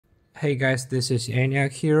Hey guys, this is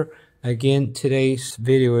Anyak here. Again, today's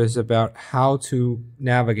video is about how to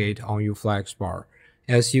navigate on your Flexbar.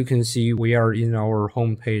 As you can see, we are in our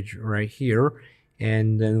home page right here,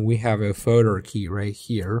 and then we have a folder key right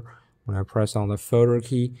here. When I press on the folder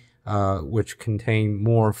key, which contain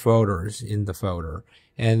more folders in the folder,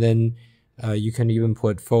 and then you can even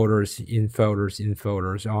put folders in folders in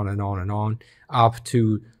folders, on and on and on, up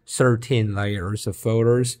to 13 layers of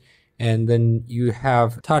folders. And then you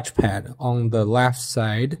have touchpad on the left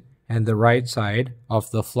side and the right side of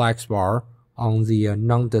the Flexbar on the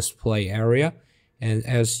non-display area. And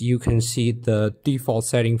as you can see, the default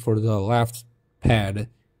setting for the left pad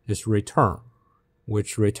is return,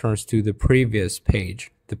 which returns to the previous page,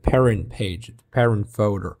 the parent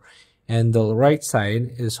folder. And the right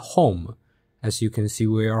side is home. As you can see,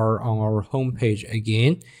 we are on our home page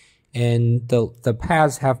again. And the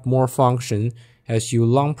pads have more function. As you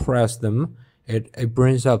long press them, it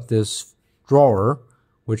brings up this drawer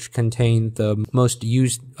which contains the most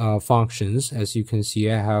used functions. As you can see,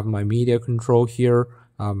 I have my media control here,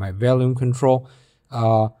 my volume control,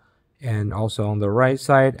 and also on the right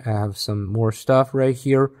side I have some more stuff right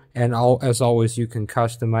here. And as always, you can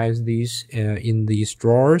customize these in these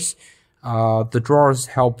drawers. The drawers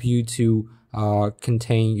help you to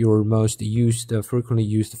contain your most used, frequently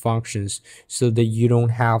used functions, so that you don't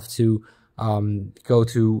have to go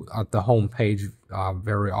to the home page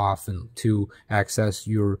very often to access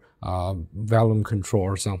your volume control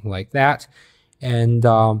or something like that. And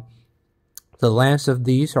the length of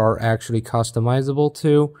these are actually customizable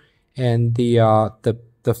too, and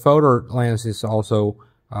the folder length is also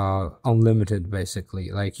unlimited, basically.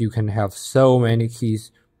 Like, you can have so many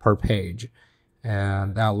keys per page,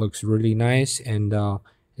 and that looks really nice. And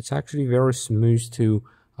it's actually very smooth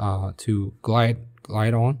to glide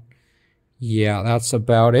on. Yeah, that's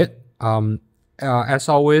about it. As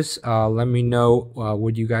always, let me know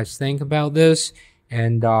what you guys think about this,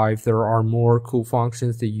 and if there are more cool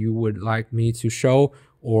functions that you would like me to show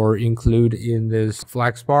or include in this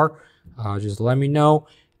Flexbar, just let me know.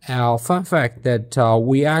 Fun fact that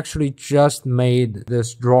we actually just made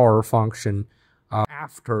this drawer function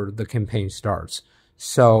after the campaign starts.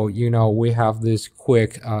 So, you know, we have this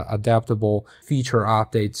quick adaptable feature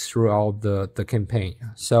updates throughout the campaign.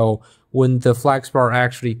 So when the Flexbar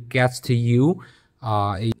actually gets to you,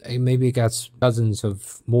 it maybe gets dozens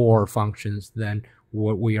of more functions than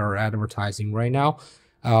what we are advertising right now.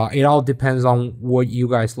 It all depends on what you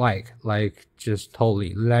guys like. Like, just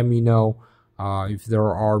totally let me know if there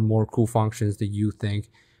are more cool functions that you think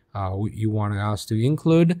you want us to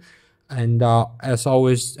include. And as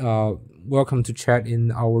always, welcome to chat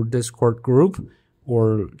in our Discord group,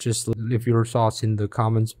 or just leave your thoughts in the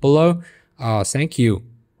comments below. Thank you.